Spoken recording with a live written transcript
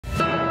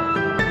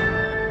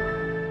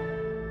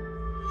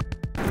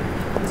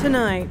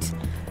Tonight,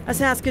 a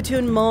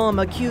Saskatoon mom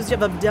accused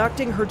of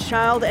abducting her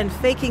child and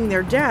faking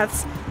their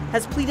deaths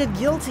has pleaded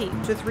guilty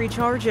to 3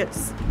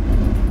 charges.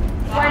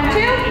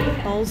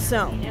 1, 2.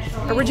 Also,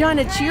 a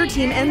Regina cheer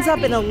team ends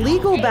up in a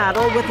legal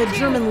battle with a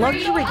German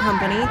luxury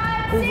company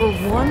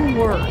over one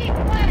word.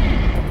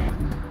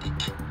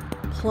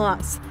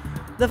 Plus,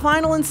 the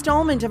final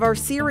installment of our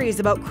series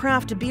about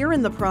craft beer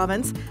in the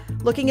province,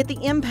 looking at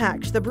the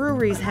impact the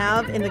breweries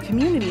have in the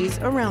communities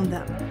around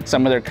them.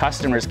 Some of their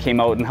customers came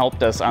out and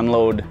helped us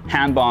unload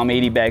hand bomb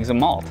 80 bags of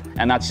malt.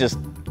 And that's just,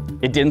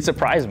 it didn't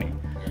surprise me.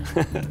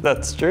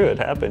 That's true, it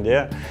happened,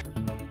 yeah.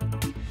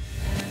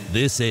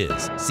 This is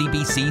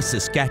CBC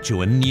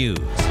Saskatchewan News.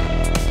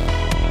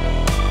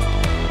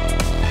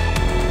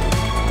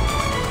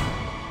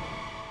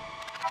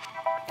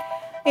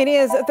 It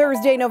is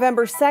Thursday,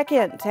 November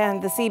 2nd,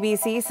 and the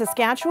CBC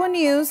Saskatchewan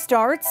News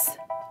starts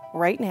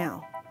right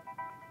now.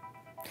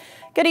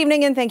 Good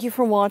evening and thank you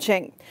for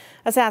watching.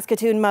 A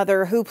Saskatoon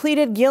mother who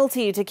pleaded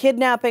guilty to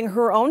kidnapping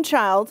her own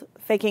child,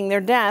 faking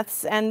their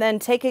deaths, and then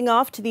taking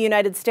off to the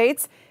United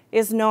States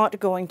is not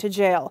going to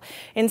jail.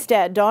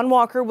 Instead, Dawn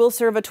Walker will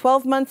serve a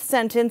 12-month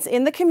sentence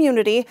in the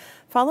community,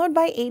 followed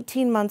by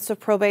 18 months of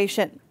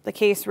probation. The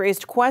case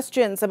raised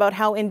questions about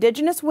how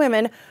Indigenous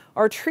women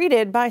are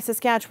treated by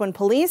Saskatchewan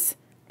police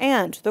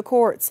and the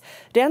courts.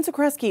 Dan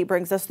Zakreski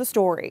brings us the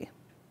story.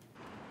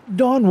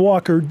 Dawn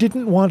Walker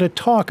didn't want to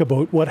talk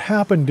about what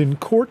happened in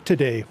court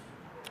today,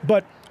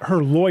 but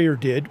her lawyer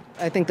did.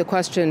 I think the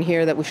question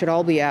here that we should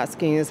all be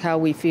asking is how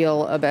we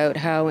feel about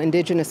how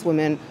Indigenous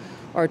women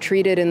are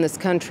treated in this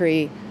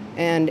country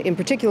and in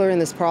particular in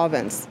this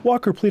province.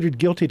 Walker pleaded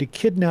guilty to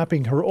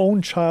kidnapping her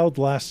own child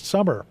last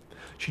summer.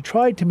 She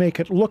tried to make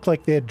it look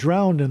like they had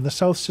drowned in the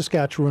South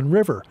Saskatchewan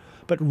River,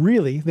 but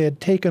really they had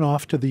taken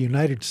off to the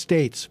United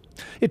States.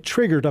 It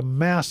triggered a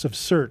massive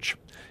search.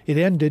 It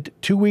ended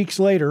 2 weeks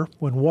later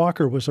when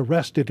Walker was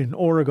arrested in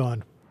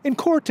Oregon. In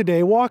court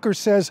today, Walker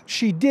says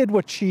she did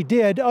what she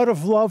did out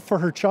of love for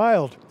her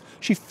child.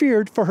 She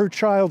feared for her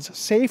child's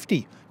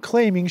safety,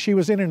 claiming she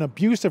was in an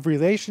abusive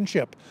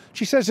relationship.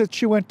 She says that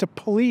she went to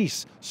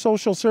police,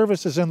 social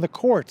services, and the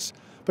courts,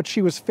 but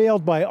she was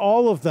failed by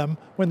all of them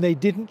when they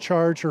didn't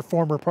charge her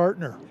former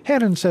partner.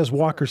 Hannon says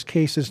Walker's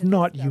case is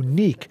not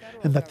unique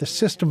and that the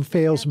system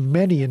fails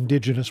many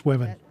Indigenous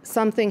women.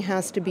 Something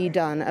has to be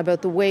done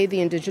about the way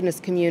the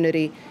Indigenous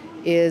community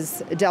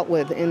is dealt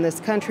with in this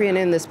country and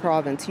in this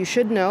province. You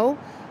should know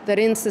that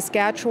in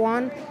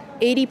Saskatchewan,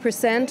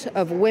 80%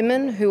 of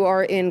women who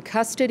are in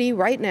custody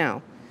right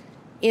now,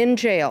 in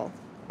jail,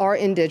 are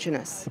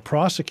Indigenous. The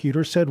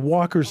prosecutor said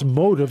Walker's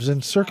motives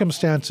and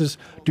circumstances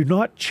do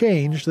not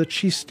change that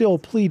she still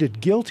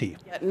pleaded guilty.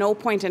 At no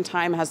point in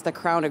time has the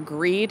Crown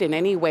agreed in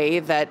any way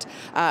that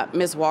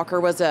Ms. Walker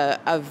was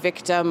a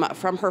victim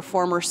from her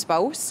former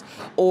spouse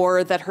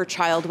or that her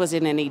child was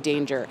in any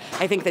danger.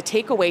 I think the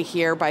takeaway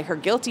here by her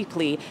guilty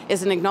plea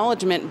is an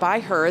acknowledgement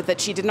by her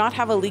that she did not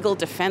have a legal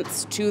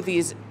defense to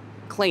these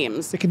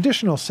claims. The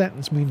conditional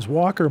sentence means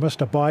Walker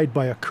must abide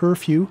by a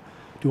curfew,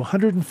 do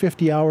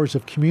 150 hours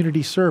of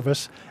community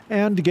service,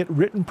 and get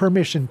written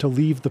permission to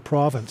leave the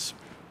province.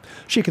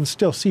 She can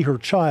still see her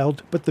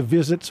child, but the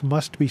visits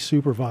must be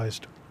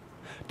supervised.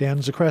 Dan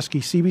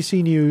Zakreski,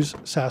 CBC News,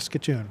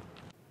 Saskatoon.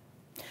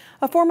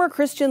 A former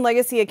Christian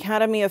Legacy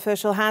Academy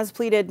official has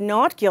pleaded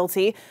not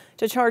guilty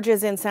to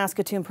charges in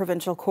Saskatoon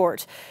Provincial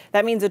Court.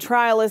 That means a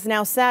trial is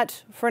now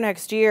set for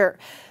next year.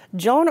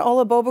 John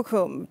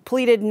Olabobukum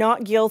pleaded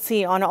not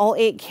guilty on all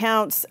 8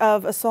 counts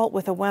of assault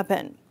with a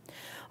weapon.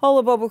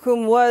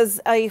 Olabobukum was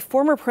a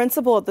former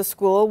principal at the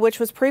school, which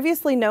was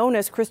previously known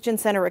as Christian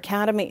Center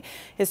Academy.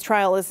 His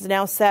trial is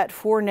now set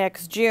for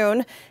next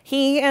June.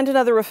 He and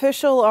another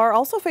official are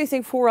also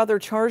facing 4 other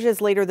charges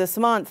later this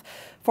month.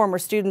 Former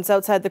students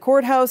outside the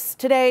courthouse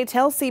today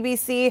tell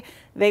CBC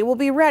they will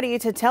be ready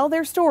to tell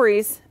their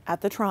stories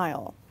at the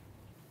trial.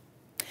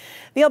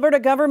 The Alberta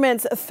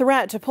government's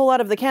threat to pull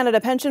out of the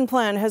Canada Pension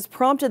Plan has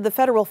prompted the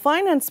federal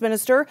finance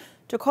minister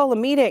to call a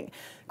meeting.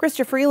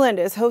 Chrystia Freeland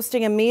is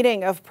hosting a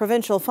meeting of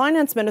provincial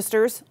finance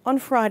ministers on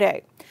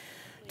Friday.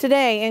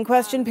 Today, in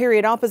question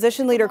period,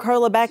 opposition leader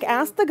Carla Beck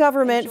asked the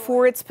government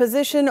for its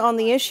position on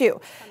the issue.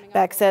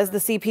 Beck says the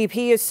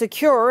CPP is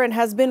secure and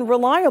has been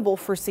reliable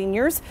for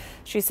seniors.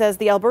 She says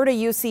the Alberta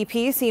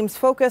UCP seems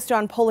focused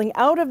on pulling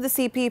out of the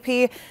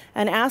CPP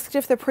and asked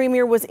if the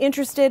Premier was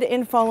interested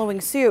in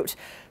following suit.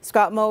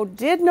 Scott Moe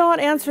did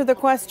not answer the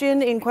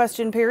question in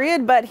question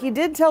period, but he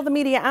did tell the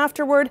media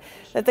afterward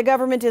that the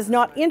government is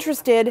not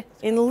interested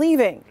in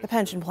leaving the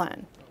pension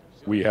plan.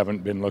 We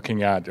haven't been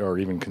looking at or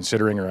even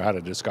considering or had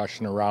a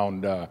discussion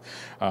around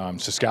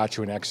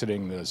Saskatchewan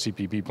exiting the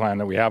CPP plan.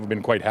 That we have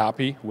been quite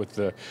happy with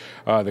the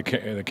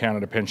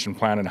Canada Pension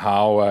Plan and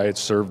how it's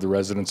served the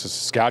residents of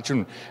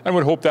Saskatchewan, and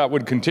would hope that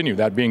would continue.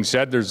 That being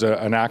said, there's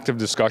an active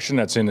discussion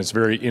that's in its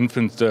very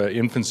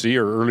infancy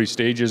or early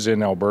stages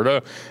in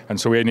Alberta,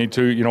 and so we need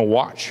to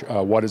watch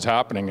what is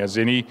happening, as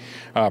any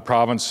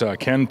province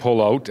can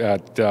pull out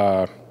at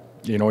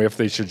if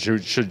they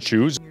should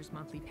choose.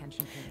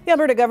 The The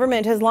Alberta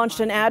government has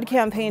launched an ad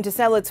campaign to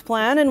sell its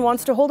plan and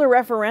wants to hold a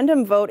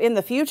referendum vote in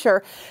the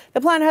future.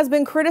 The plan has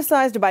been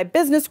criticized by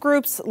business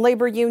groups,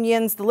 labour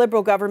unions, the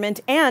Liberal government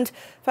and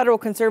federal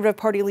Conservative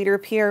Party leader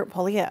Pierre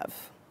Poilievre.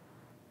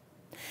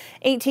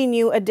 18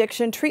 new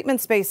addiction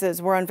treatment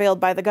spaces were unveiled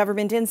by the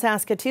government in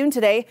Saskatoon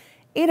today,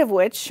 8 of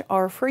which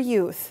are for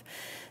youth.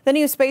 The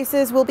new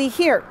spaces will be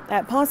here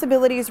at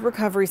Possibilities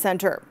Recovery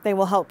Centre. They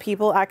will help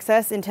people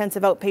access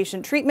intensive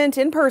outpatient treatment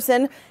in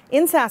person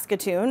in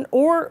Saskatoon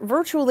or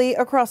virtually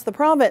across the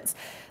province.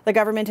 The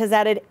government has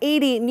added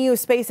 80 new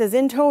spaces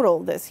in total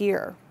this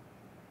year.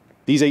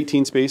 These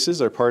 18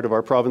 spaces are part of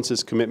our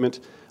province's commitment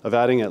of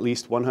adding at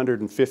least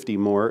 150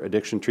 more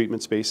addiction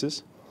treatment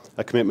spaces,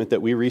 a commitment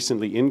that we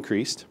recently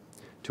increased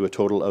to a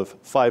total of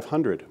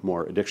 500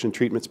 more addiction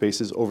treatment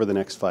spaces over the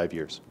next 5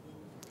 years.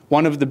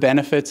 One of the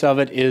benefits of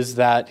it is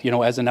that,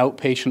 as an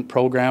outpatient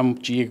program,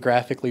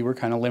 geographically, we're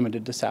kind of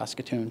limited to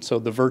Saskatoon. So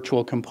the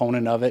virtual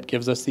component of it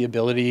gives us the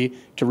ability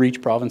to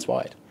reach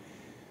province-wide.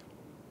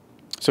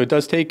 So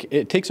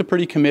it takes a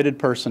pretty committed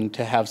person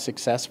to have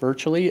success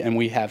virtually, and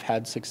we have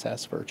had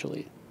success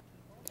virtually.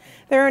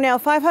 There are now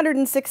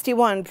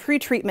 561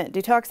 pre-treatment,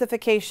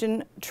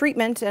 detoxification,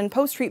 treatment and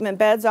post-treatment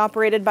beds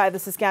operated by the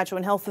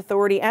Saskatchewan Health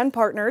Authority and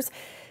partners.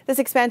 This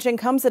expansion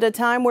comes at a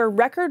time where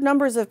record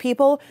numbers of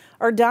people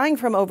are dying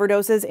from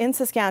overdoses in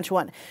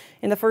Saskatchewan.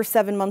 In the first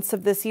 7 months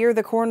of this year,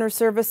 the coroner's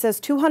service says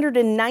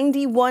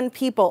 291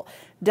 people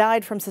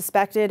died from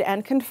suspected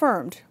and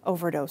confirmed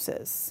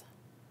overdoses.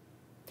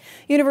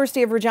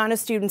 University of Regina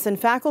students and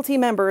faculty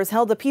members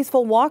held a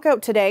peaceful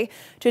walkout today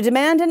to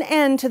demand an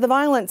end to the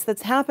violence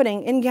that's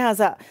happening in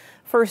Gaza.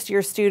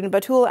 First-year student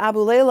Batul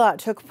Abulela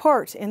took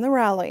part in the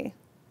rally.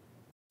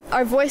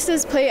 Our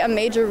voices play a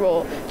major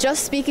role.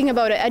 Just speaking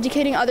about it,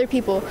 educating other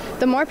people,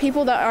 the more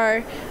people that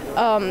are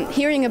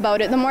hearing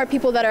about it, the more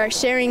people that are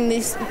sharing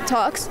these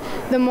talks,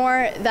 the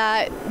more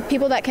that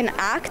people that can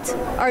act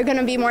are going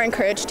to be more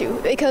encouraged to.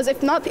 Because if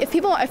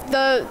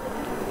the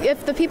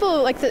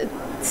people like the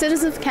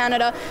citizens of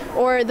Canada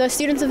or the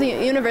students of the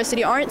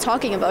university aren't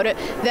talking about it,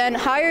 then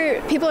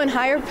people in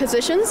higher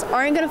positions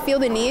aren't going to feel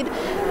the need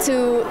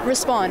to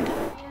respond.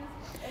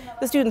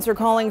 The students are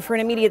calling for an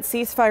immediate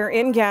ceasefire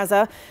in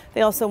Gaza.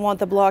 They also want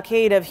the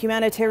blockade of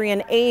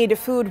humanitarian aid,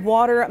 food,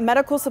 water,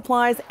 medical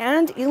supplies,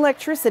 and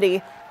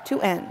electricity to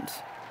end.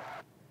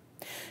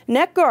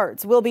 Neck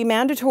guards will be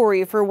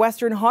mandatory for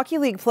Western Hockey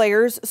League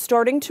players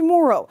starting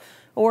tomorrow,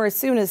 or as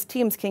soon as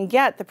teams can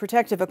get the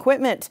protective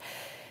equipment.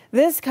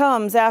 This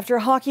comes after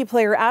hockey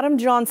player Adam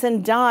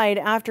Johnson died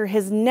after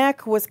his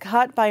neck was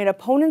cut by an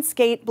opponent's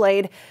skate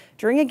blade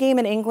during a game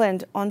in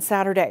England on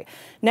Saturday.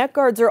 Neck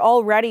guards are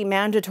already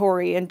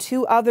mandatory in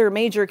 2 other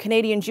major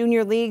Canadian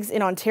junior leagues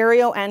in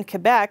Ontario and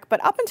Quebec,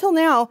 but up until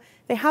now,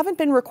 they haven't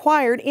been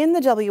required in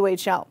the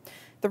WHL.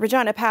 The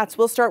Regina Pats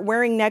will start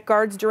wearing neck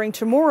guards during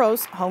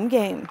tomorrow's home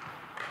game.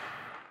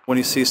 When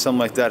you see something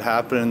like that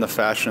happen in the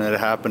fashion that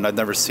it happened, I've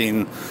never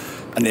seen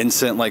an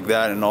incident like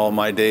that in all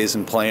my days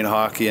in playing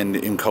hockey and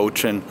in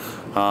coaching.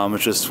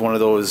 It's just one of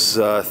those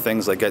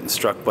things like getting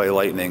struck by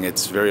lightning.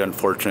 It's very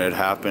unfortunate it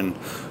happened.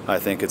 I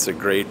think it's a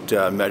great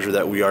measure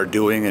that we are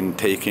doing and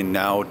taking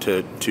now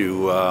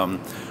to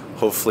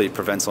hopefully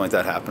prevent something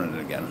like that happening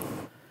again.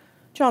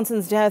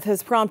 Johnson's death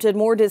has prompted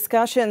more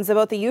discussions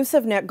about the use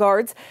of neck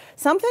guards,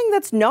 something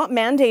that's not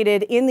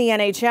mandated in the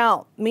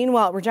NHL.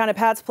 Meanwhile, Regina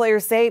Pats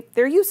players say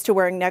they're used to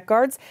wearing neck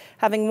guards,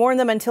 having worn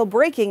them until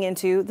breaking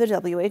into the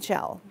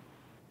WHL.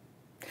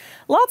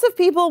 Lots of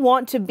people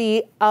want to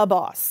be a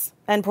boss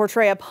and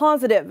portray a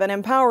positive and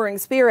empowering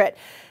spirit.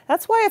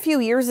 That's why a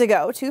few years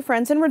ago, 2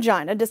 friends in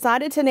Regina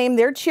decided to name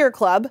their cheer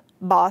club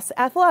Boss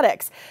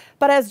Athletics.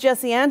 But as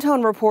Jesse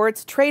Anton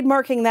reports,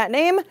 trademarking that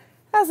name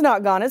has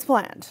not gone as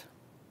planned.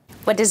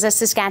 What does a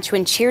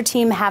Saskatchewan cheer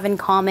team have in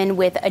common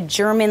with a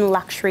German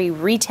luxury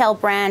retail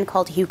brand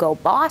called Hugo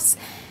Boss?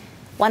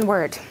 One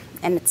word,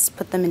 and it's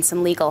put them in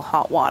some legal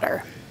hot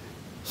water.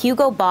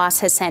 Hugo Boss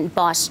has sent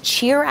Boss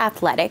Cheer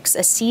Athletics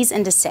a cease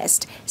and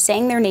desist,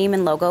 saying their name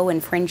and logo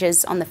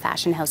infringes on the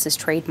fashion house's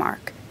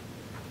trademark.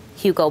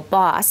 Hugo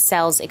Boss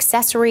sells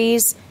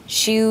accessories,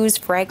 shoes,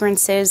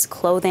 fragrances,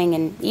 clothing,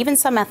 and even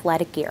some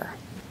athletic gear.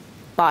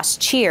 Boss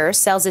Cheer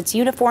sells its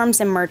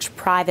uniforms and merch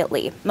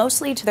privately,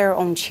 mostly to their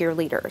own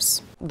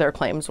cheerleaders. Their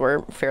claims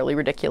were fairly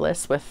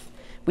ridiculous.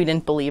 We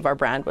didn't believe our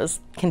brand was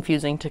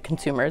confusing to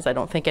consumers. I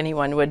don't think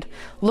anyone would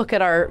look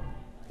at our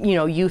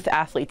youth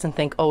athletes and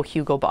think, oh,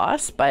 Hugo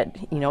Boss, but,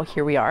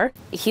 here we are.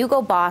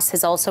 Hugo Boss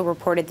has also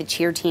reported the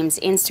cheer team's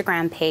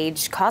Instagram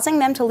page, causing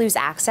them to lose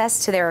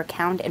access to their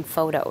account and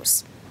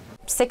photos.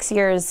 6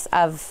 years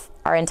of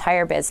our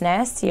entire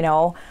business,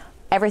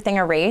 everything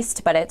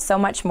erased, but it's so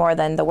much more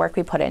than the work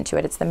we put into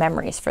it. It's the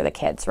memories for the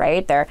kids,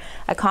 right? Their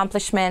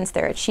accomplishments,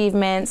 their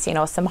achievements,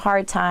 some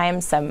hard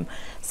times, some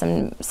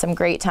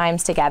great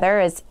times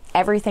together.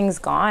 Everything's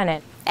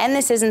gone. And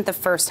this isn't the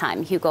first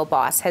time Hugo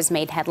Boss has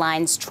made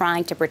headlines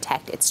trying to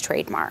protect its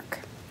trademark.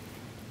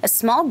 A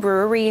small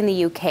brewery in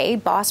the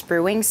UK, Boss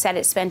Brewing, said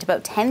it spent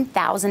about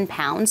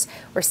 £10,000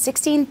 or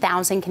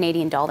 16,000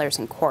 Canadian dollars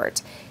in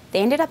court. They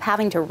ended up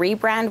having to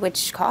rebrand,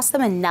 which cost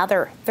them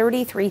another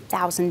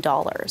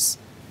 $33,000.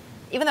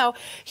 Even though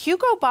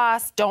Hugo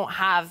Boss don't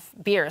have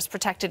beers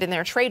protected in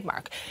their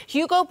trademark,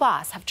 Hugo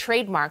Boss have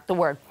trademarked the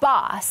word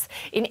boss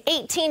in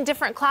 18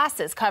 different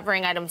classes,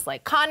 covering items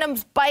like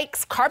condoms,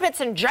 bikes, carpets,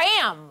 and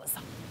jams.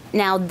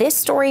 Now, this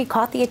story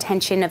caught the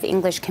attention of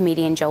English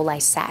comedian Joe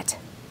Lysette.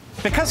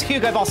 Because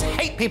Hugo Boss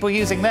hate people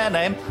using their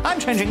name, I'm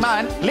changing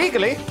mine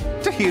legally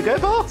to Hugo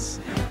Boss.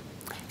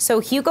 So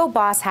Hugo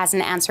Boss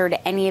hasn't answered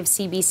any of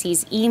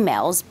CBC's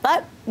emails,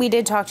 but we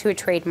did talk to a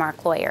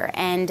trademark lawyer,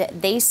 and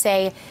they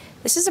say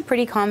this is a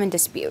pretty common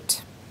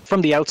dispute.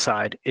 From the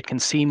outside, it can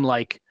seem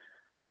like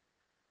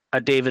a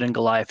David and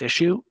Goliath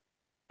issue,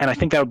 and I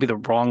think that would be the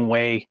wrong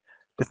way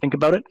to think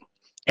about it.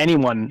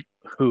 Anyone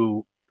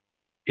who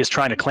is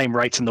trying to claim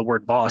rights in the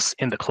word boss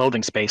in the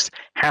clothing space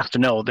has to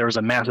know there's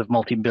a massive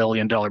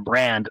multi-billion-dollar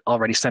brand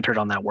already centered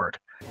on that word.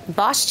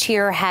 Boss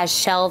Cheer has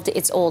shelved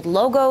its old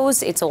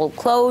logos, its old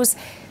clothes,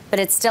 but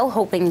it's still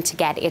hoping to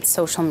get its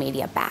social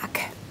media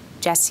back.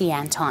 Jesse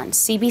Anton,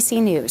 CBC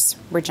News,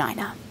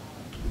 Regina.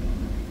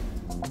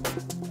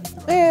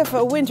 If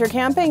winter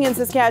camping in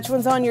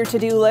Saskatchewan's on your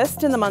to-do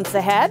list in the months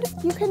ahead,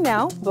 you can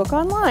now book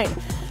online.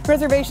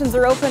 Reservations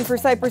are open for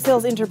Cypress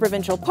Hills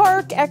Interprovincial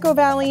Park, Echo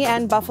Valley,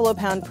 and Buffalo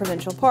Pound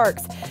Provincial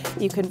Parks.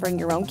 You can bring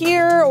your own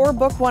gear or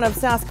book one of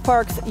Sask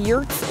Park's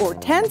yurts or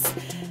tents.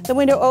 The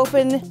window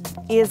open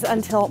is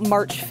until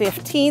March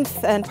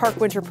 15th, and park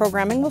winter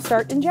programming will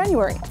start in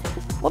January.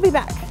 We'll be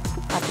back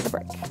after the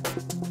break.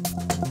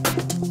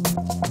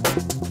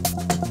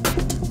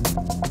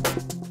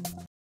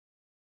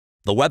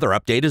 The weather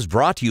update is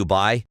brought to you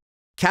by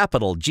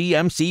Capital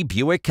GMC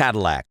Buick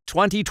Cadillac.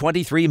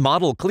 2023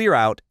 model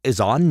clear-out is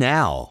on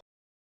now.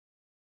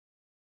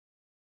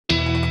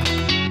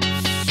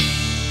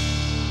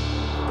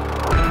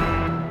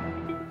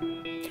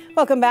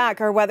 Welcome back.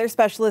 Our weather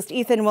specialist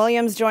Ethan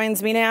Williams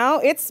joins me now.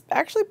 It's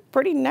actually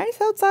pretty nice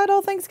outside,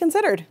 all things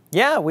considered.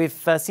 Yeah,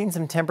 we've seen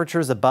some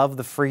temperatures above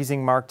the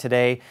freezing mark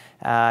today,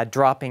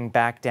 dropping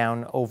back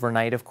down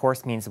overnight, of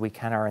course, means we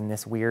kind of are in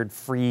this weird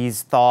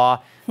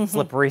freeze-thaw,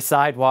 slippery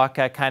sidewalk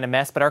kind of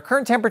mess. But our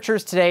current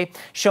temperatures today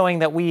showing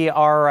that we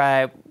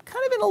are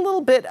kind of in a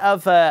little bit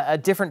of a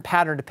different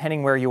pattern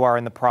depending where you are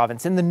in the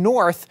province. In the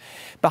north,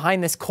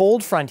 behind this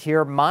cold front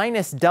here,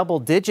 minus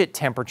double-digit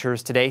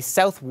temperatures today.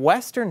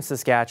 Southwestern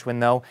Saskatchewan,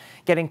 though,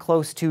 getting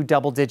close to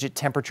double-digit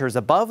temperatures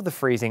above the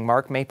freezing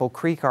mark. Maple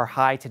Creek, our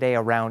high today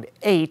around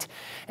 8.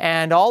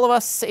 And all of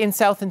us in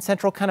South and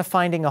Central kind of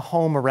finding a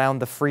home around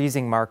the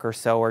freezing mark or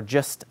so, or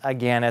just,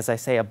 again, as I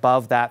say,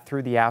 above that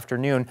through the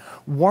afternoon.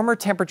 Warmer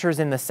temperatures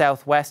in the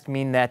southwest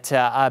mean that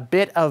a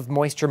bit of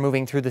moisture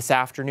moving through this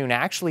afternoon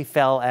actually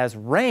fell as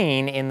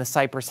rain in the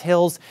Cypress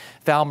Hills,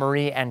 Val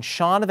Marie, and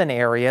Shaunavon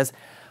areas.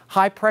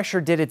 High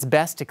pressure did its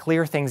best to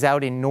clear things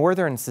out in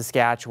northern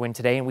Saskatchewan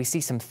today, and we see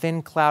some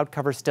thin cloud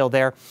cover still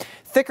there.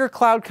 Thicker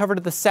cloud cover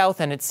to the south,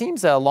 and it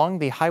seems along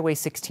the Highway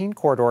 16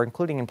 corridor,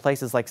 including in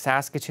places like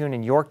Saskatoon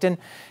and Yorkton.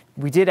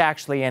 We did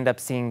actually end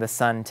up seeing the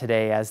sun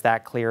today as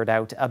that cleared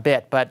out a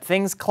bit, but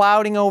things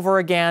clouding over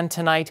again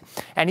tonight,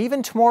 and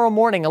even tomorrow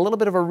morning, a little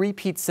bit of a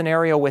repeat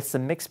scenario with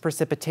some mixed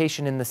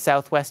precipitation in the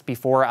southwest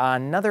before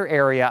another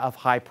area of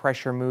high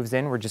pressure moves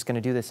in. We're just going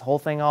to do this whole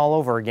thing all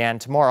over again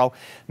tomorrow.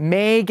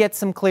 May get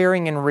some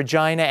clearing in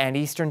Regina and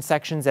eastern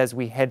sections as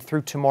we head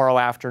through tomorrow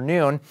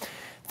afternoon.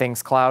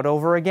 Things cloud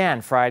over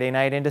again Friday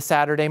night into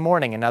Saturday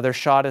morning. Another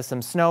shot of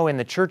some snow in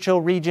the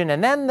Churchill region,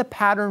 and then the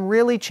pattern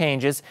really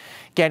changes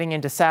getting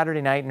into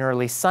Saturday night and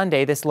early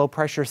Sunday. This low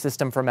pressure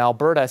system from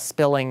Alberta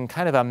spilling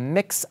kind of a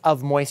mix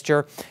of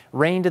moisture,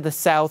 rain to the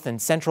south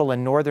and central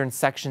and northern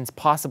sections,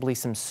 possibly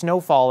some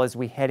snowfall as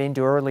we head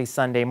into early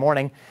Sunday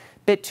morning.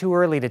 Bit too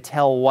early to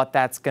tell what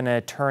that's going to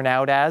turn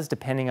out as,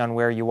 depending on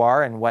where you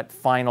are and what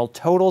final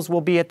totals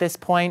will be at this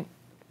point.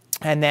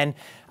 And then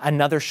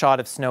another shot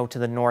of snow to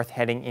the north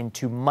heading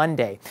into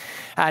Monday.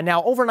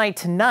 Now, overnight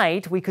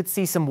tonight, we could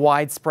see some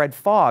widespread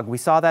fog. We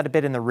saw that a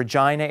bit in the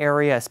Regina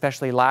area,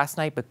 especially last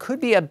night, but could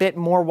be a bit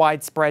more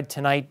widespread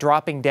tonight,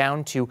 dropping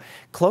down to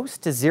close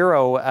to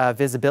zero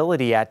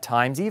visibility at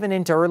times, even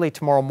into early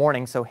tomorrow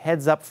morning. So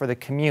heads up for the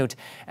commute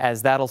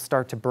as that'll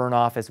start to burn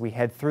off as we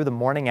head through the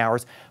morning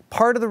hours.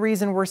 Part of the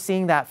reason we're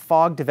seeing that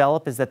fog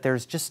develop is that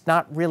there's just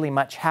not really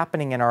much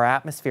happening in our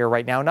atmosphere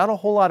right now. Not a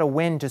whole lot of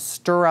wind to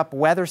stir up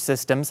weather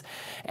systems,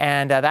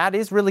 and that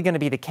is really going to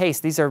be the case.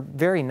 These are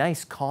very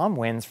nice calm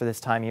winds for this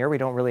time of year. We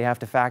don't really have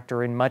to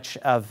factor in much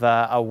of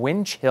a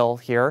wind chill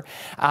here.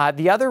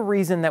 The other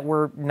reason that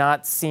we're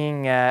not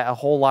seeing a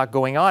whole lot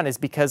going on is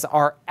because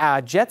our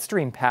jet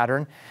stream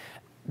pattern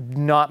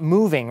not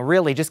moving,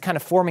 really just kind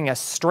of forming a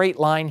straight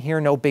line here,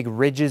 no big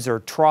ridges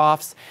or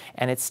troughs,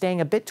 and it's staying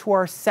a bit to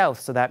our south,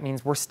 so that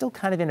means we're still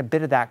kind of in a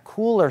bit of that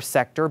cooler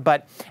sector.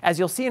 But as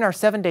you'll see in our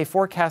 7-day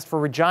forecast for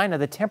Regina,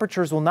 the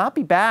temperatures will not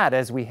be bad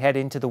as we head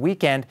into the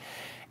weekend.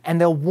 and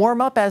they'll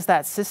warm up as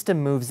that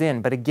system moves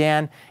in. But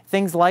again,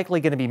 things likely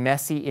going to be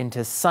messy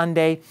into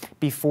Sunday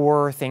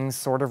before things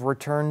sort of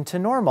return to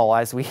normal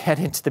as we head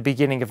into the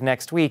beginning of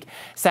next week.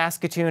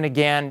 Saskatoon,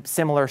 again,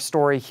 similar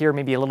story here,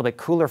 maybe a little bit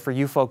cooler for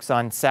you folks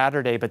on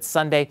Saturday, but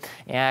Sunday,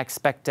 yeah, I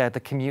expect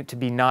the commute to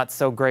be not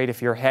so great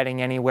if you're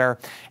heading anywhere,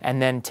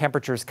 and then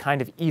temperatures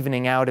kind of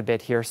evening out a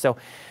bit here. So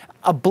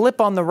a blip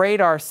on the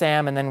radar,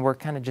 Sam, and then we're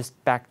kind of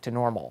just back to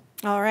normal.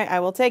 All right, I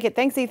will take it.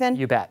 Thanks, Ethan.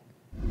 You bet.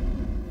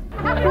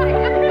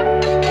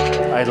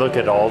 I look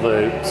at all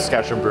the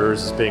Saskatchewan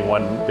brewers as being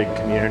one big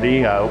community.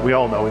 We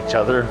all know each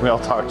other. We all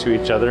talk to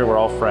each other. We're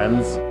all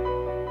friends.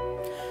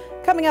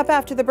 Coming up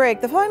after the break,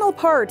 the final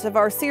part of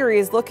our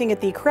series looking at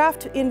the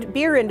craft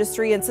beer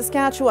industry in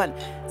Saskatchewan.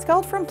 It's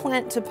called From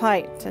Plant to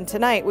Pint. And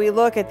tonight we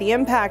look at the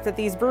impact that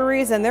these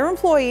breweries and their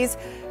employees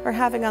are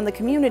having on the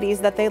communities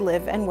that they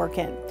live and work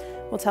in.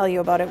 We'll tell you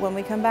about it when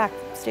we come back.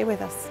 Stay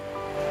with us.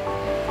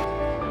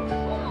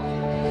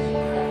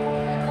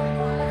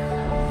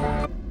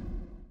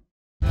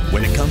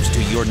 When it comes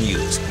to your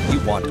news,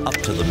 you want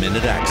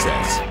up-to-the-minute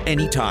access.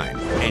 Anytime,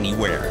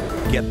 anywhere.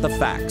 Get the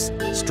facts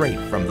straight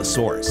from the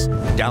source.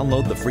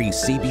 Download the free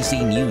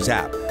CBC News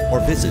app or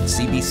visit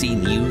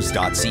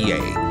cbcnews.ca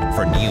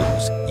for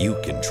news you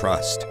can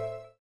trust.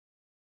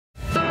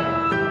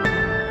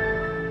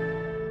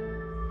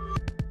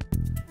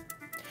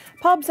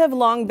 Pubs have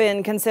long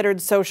been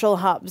considered social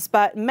hubs,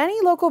 but many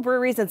local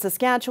breweries in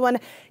Saskatchewan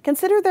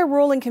consider their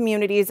role in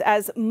communities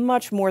as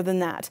much more than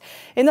that.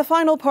 In the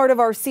final part of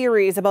our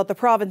series about the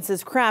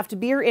province's craft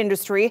beer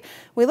industry,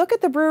 we look at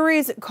the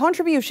breweries'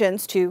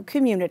 contributions to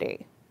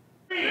community.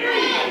 3,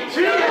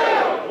 2,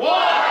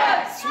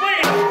 1,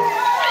 swing!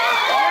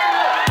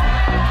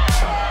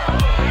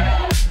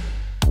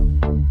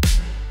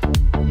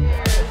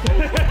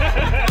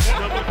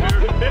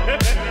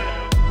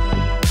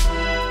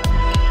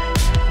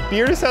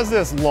 Beer just has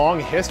this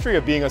long history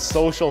of being a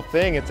social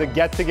thing. It's a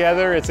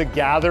get-together, it's a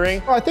gathering.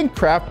 I think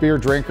craft beer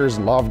drinkers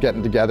love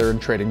getting together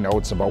and trading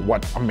notes about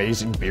what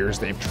amazing beers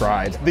they've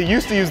tried. They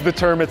used to use the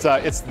term, it's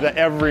the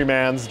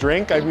everyman's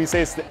drink. We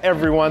say it's the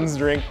everyone's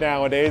drink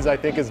nowadays, I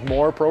think is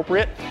more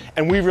appropriate.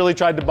 And we really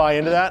tried to buy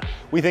into that.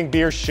 We think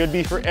beer should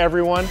be for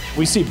everyone.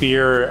 We see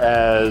beer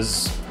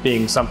as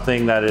being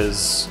something that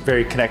is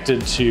very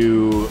connected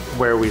to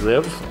where we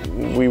live.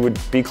 We would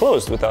be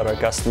closed without our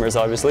customers,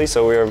 obviously,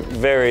 so we are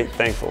very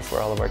thankful for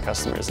all of our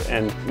customers.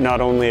 And not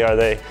only are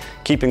they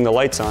keeping the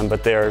lights on,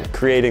 but they are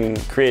creating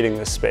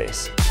this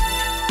space.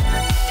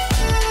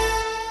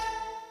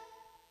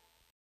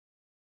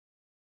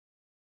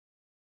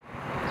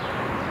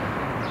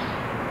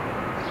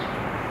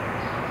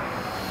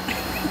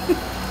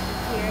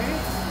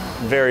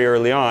 Very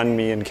early on,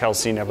 me and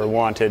Kelsey never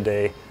wanted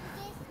a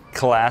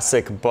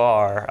classic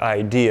bar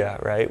idea,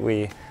 right?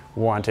 We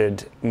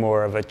wanted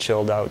more of a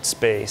chilled out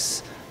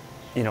space,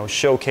 you know,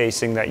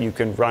 showcasing that you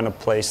can run a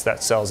place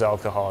that sells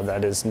alcohol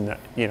that is,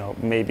 you know,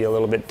 maybe a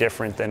little bit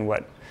different than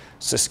what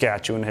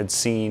Saskatchewan had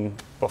seen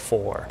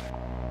before.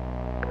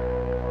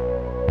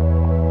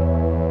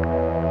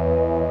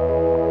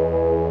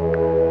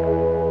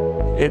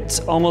 It's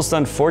almost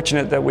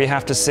unfortunate that we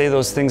have to say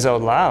those things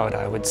out loud,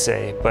 I would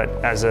say, but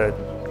as a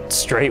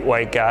straight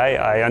white guy,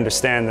 I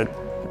understand that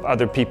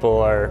other people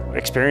are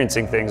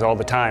experiencing things all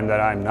the time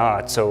that I'm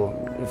not. So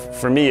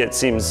for me, it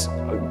seems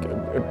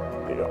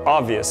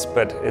obvious,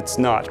 but it's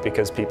not,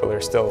 because people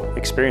are still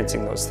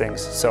experiencing those things.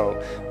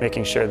 So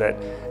making sure that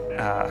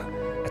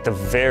at the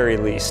very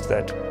least,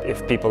 that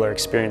if people are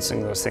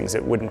experiencing those things,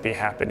 it wouldn't be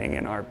happening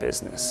in our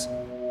business.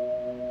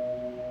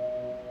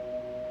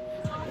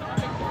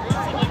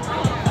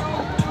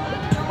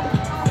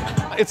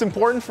 It's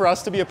important for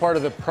us to be a part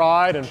of the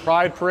Pride and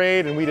Pride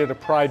Parade, and we did a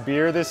Pride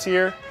beer this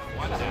year.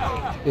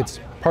 It's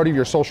part of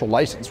your social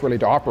license, really,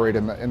 to operate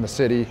in the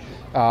city,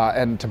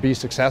 and to be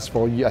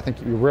successful. I think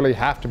you really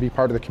have to be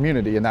part of the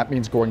community, and that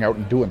means going out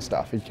and doing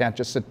stuff. You can't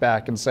just sit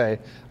back and say,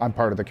 I'm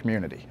part of the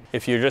community.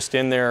 If you're just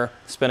in there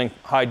spending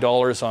high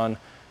dollars on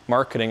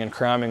marketing and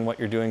cramming what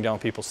you're doing down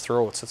people's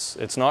throats,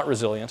 it's not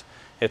resilient,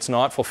 it's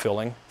not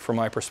fulfilling from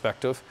my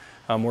perspective,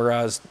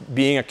 whereas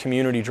being a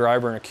community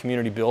driver and a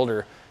community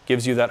builder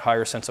gives you that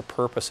higher sense of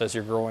purpose as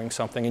you're growing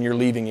something and you're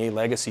leaving a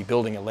legacy,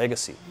 building a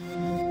legacy.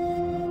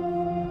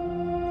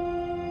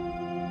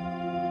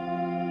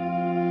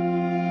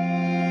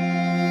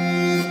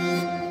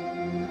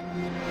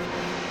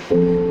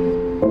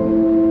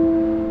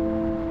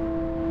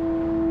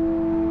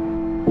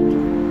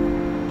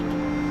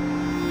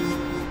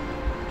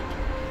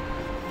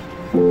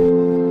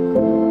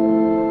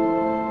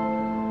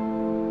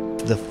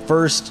 The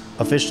first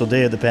official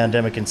day of the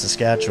pandemic in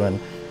Saskatchewan,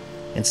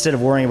 instead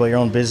of worrying about your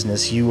own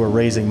business, you were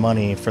raising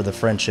money for the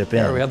Friendship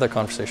Inn. Yeah, we had that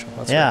conversation.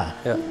 That's yeah.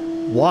 Right. Yeah.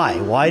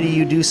 Why? Why do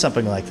you do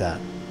something like that?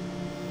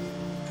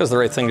 Because the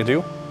right thing to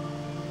do.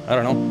 I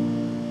don't know.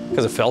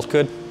 Because it felt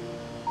good.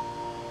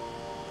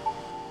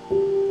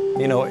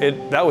 You know,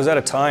 that was at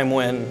a time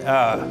when,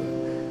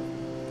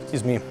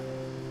 excuse me.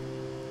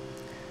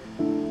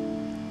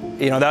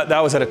 You know,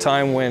 that was at a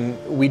time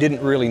when we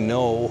didn't really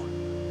know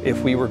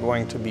if we were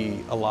going to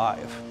be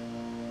alive.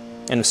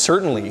 And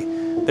certainly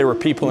there were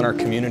people in our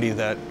community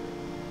that,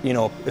 you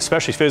know,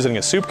 especially visiting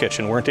a soup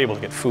kitchen, weren't able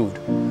to get food.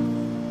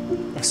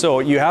 So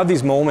you have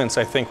these moments,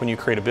 I think, when you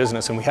create a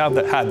business, and we have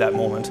had that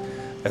moment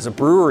as a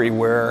brewery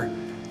where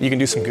you can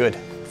do some good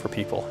for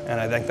people, and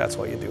I think that's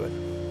why you do it.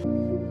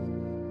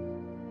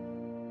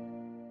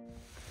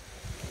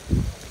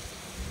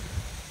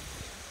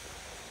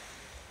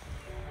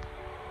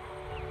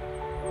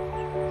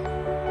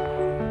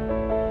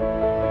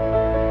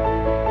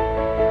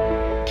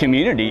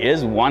 Community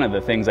is one of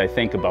the things I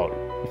think about,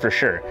 for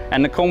sure.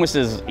 And Nokomis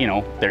is, you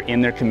know, they're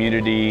in their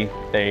community,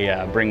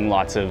 they bring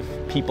lots of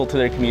people to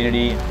their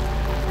community.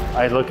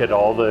 I look at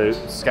all the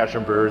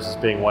Saskatchewan brewers as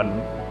being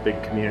one big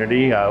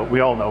community. We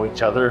all know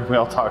each other, we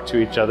all talk to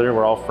each other,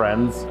 we're all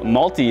friends.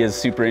 Multi is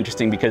super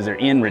interesting because they're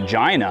in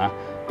Regina,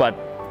 but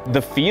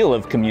the feel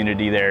of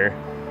community there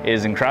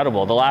is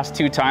incredible. The last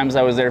 2 times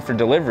I was there for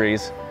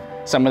deliveries,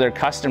 some of their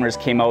customers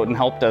came out and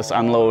helped us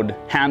unload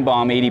hand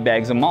bomb 80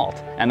 bags of malt.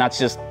 And that's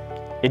just,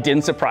 it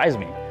didn't surprise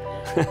me.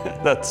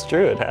 That's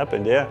true, it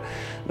happened, yeah.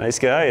 Nice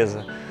guy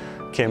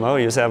came out,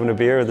 he was having a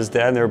beer with his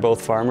dad, and they were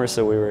both farmers,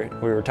 so we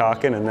were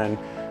talking, and then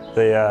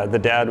the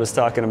dad was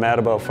talking to Matt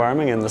about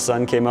farming, and the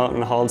son came out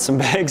and hauled some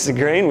bags of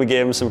grain. We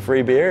gave him some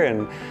free beer,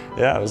 and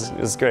yeah, it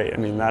was great. I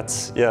mean,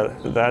 that's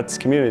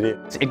community.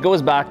 It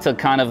goes back to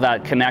kind of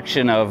that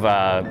connection of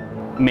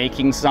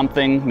making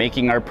something,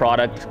 making our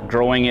product,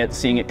 growing it,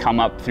 seeing it come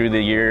up through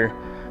the year,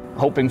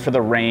 hoping for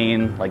the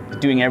rain, like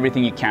doing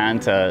everything you can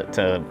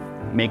to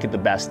make it the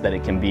best that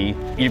it can be.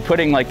 You're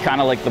putting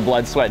kind of like the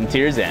blood, sweat, and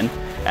tears in,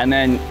 and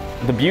then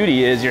the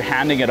beauty is you're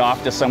handing it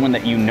off to someone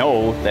that you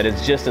know that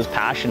is just as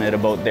passionate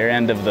about their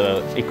end of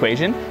the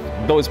equation.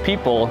 Those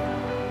people,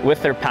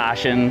 with their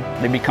passion,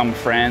 they become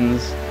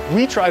friends.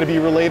 We try to be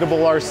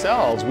relatable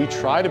ourselves. We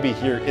try to be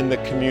here in the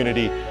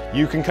community.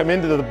 You can come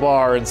into the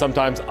bar, and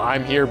sometimes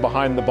I'm here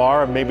behind the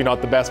bar. I'm maybe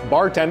not the best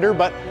bartender,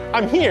 but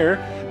I'm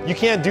here. You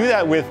can't do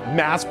that with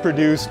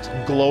mass-produced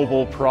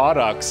global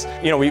products.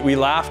 You know, we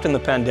laughed in the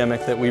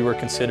pandemic that we were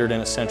considered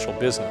an essential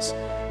business.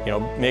 You know,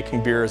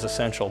 making beer is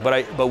essential,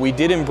 but we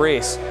did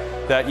embrace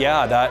that,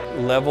 yeah, that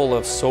level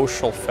of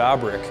social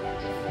fabric,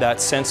 that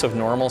sense of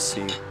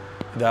normalcy,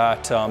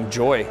 that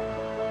joy,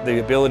 the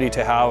ability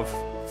to have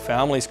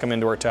families come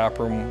into our tap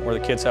room where the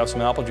kids have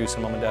some apple juice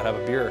and mom and dad have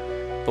a beer.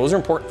 Those are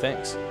important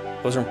things.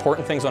 Those are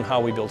important things on how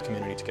we build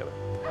community together.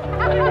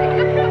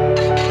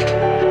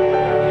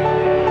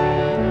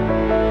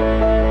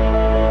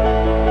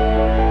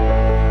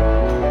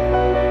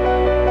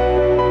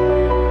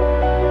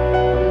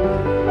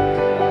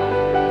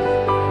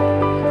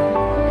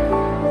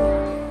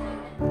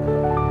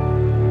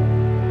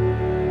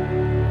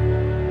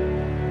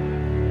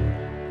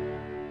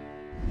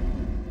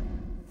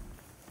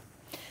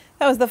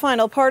 That was the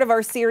final part of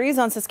our series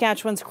on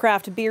Saskatchewan's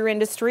craft beer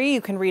industry.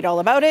 You can read all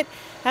about it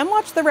and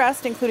watch the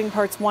rest, including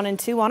parts 1 and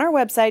 2, on our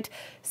website,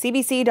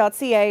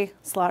 cbc.ca/Sask.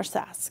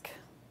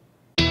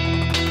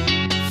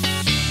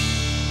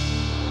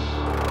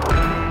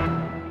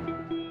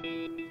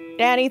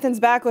 And Ethan's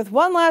back with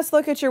one last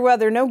look at your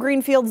weather. No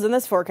green fields in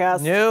this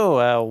forecast.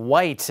 No,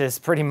 white is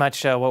pretty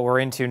much what we're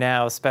into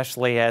now,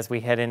 especially as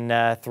we head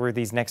in through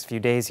these next few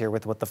days here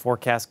with what the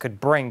forecast could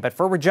bring. But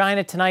for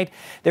Regina tonight,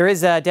 there is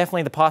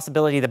definitely the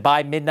possibility that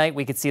by midnight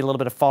we could see a little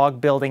bit of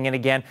fog building in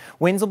again.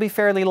 Winds will be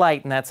fairly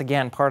light, and that's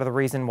again part of the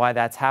reason why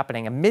that's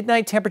happening. A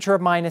midnight temperature of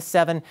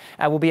 -7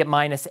 will be at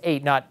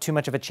 -8. Not too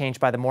much of a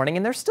change by the morning,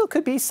 and there still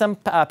could be some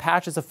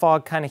patches of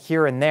fog kind of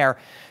here and there.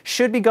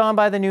 Should be gone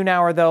by the noon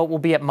hour, though. We'll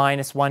be at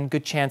 -1.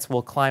 Good chance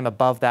we'll climb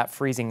above that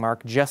freezing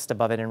mark, just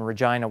above it in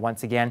Regina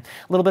once again.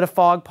 A little bit of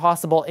fog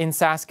possible in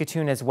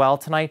Saskatoon as well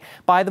tonight.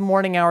 By the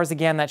morning hours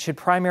again, that should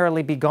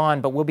primarily be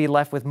gone, but we'll be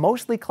left with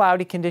mostly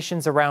cloudy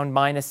conditions around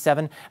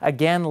 -7.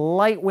 Again,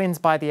 light winds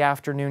by the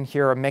afternoon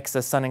here, a mix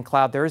of sun and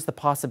cloud. There is the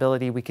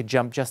possibility we could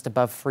jump just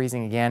above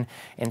freezing again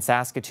in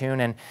Saskatoon,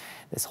 and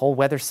this whole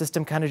weather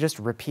system kind of just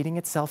repeating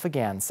itself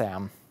again,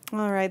 Sam.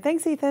 All right,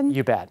 thanks, Ethan.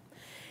 You bet.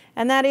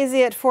 And that is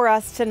it for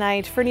us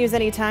tonight. For news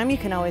anytime, you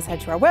can always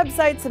head to our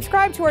website,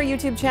 subscribe to our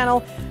YouTube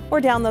channel,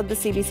 or download the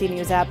CBC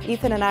News app.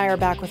 Ethan and I are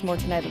back with more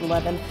tonight at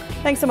 11.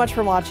 Thanks so much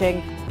for watching.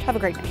 Have a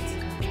great night.